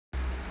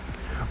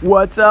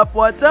What's up,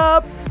 what's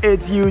up?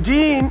 It's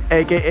Eugene,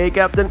 aka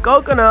Captain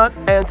Coconut,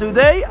 and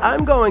today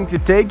I'm going to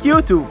take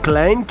you to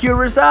Klein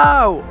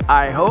Curacao.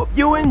 I hope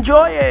you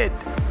enjoy it.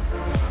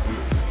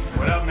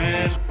 What up,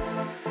 man?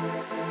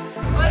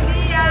 Buen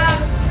día.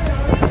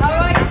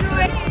 How are you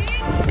doing?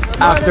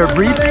 After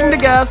briefing the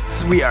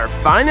guests, we are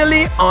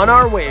finally on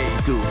our way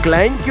to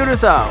Klein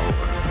Curacao.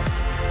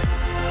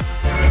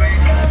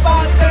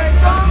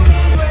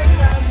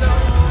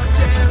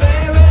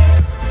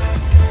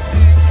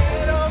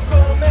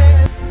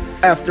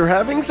 After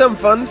having some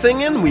fun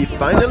singing, we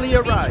finally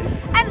arrived.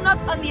 And not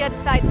on the other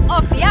side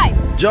of the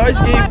island. Joyce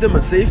gave them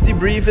a safety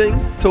briefing,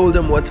 told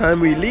them what time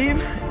we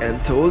leave, and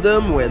told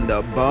them when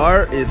the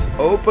bar is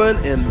open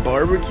and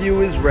barbecue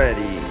is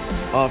ready.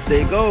 Off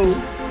they go.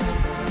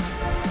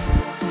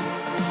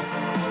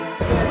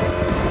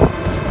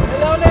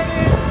 Hello,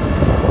 ladies!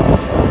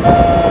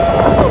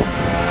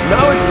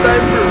 Now it's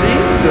time for me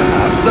to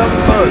have some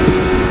fun.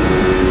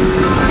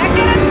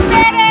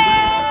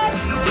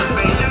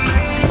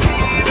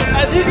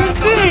 As you can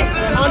see,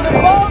 on the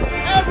boat,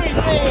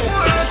 everything is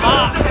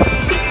hot.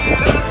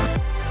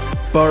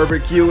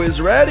 Barbecue is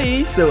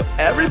ready, so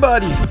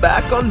everybody's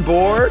back on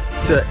board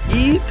to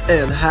eat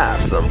and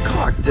have some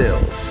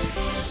cocktails.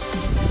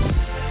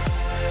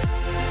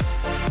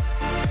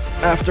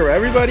 After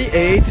everybody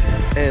ate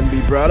and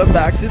we brought them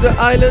back to the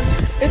island,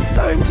 it's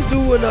time to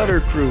do another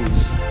cruise.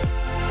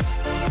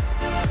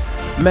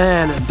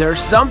 Man, there's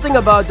something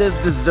about this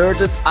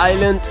deserted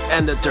island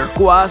and the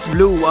turquoise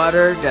blue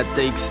water that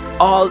takes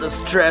all the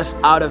stress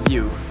out of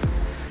you.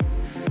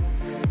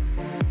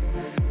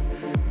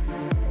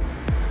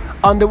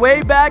 On the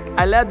way back,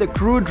 I let the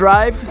crew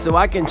drive so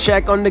I can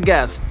check on the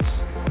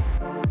guests.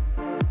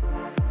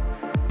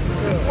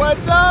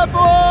 What's up,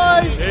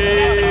 boys?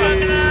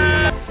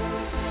 Hey!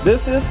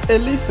 This is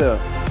Elisa.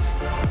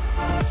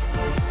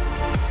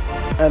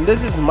 And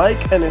this is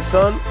Mike and his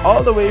son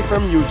all the way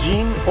from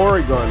Eugene,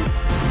 Oregon.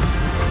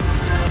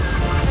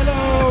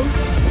 Hello!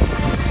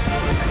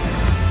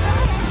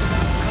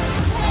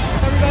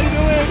 How everybody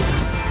doing?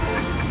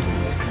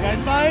 You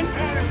guys fine?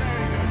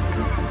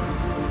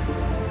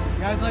 You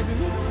guys like the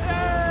music?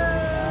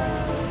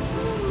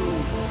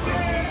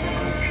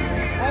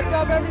 What's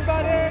up,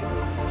 everybody?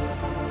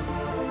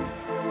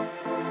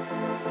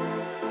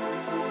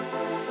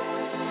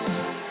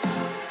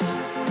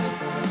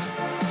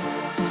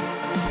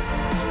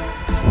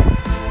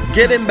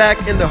 Getting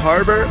back in the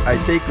harbor, I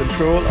take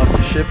control of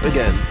the ship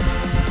again.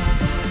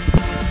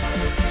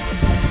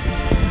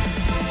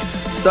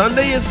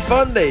 Sunday is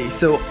fun day,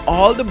 so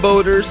all the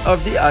boaters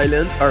of the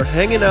island are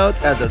hanging out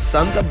at the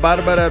Santa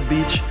Barbara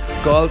Beach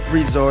Golf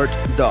Resort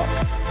dock.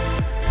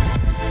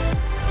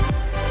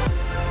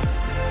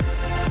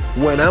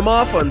 When I'm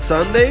off on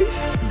Sundays,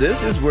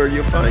 this is where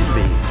you find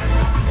me.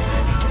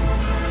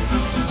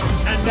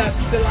 And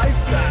that's the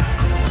lifestyle.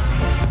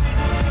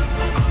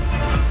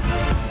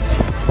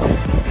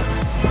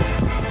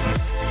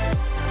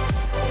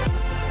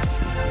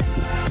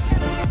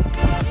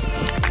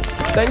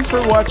 Thanks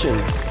for watching.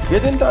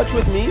 Get in touch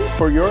with me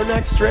for your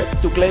next trip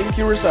to Klein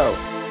Curacao.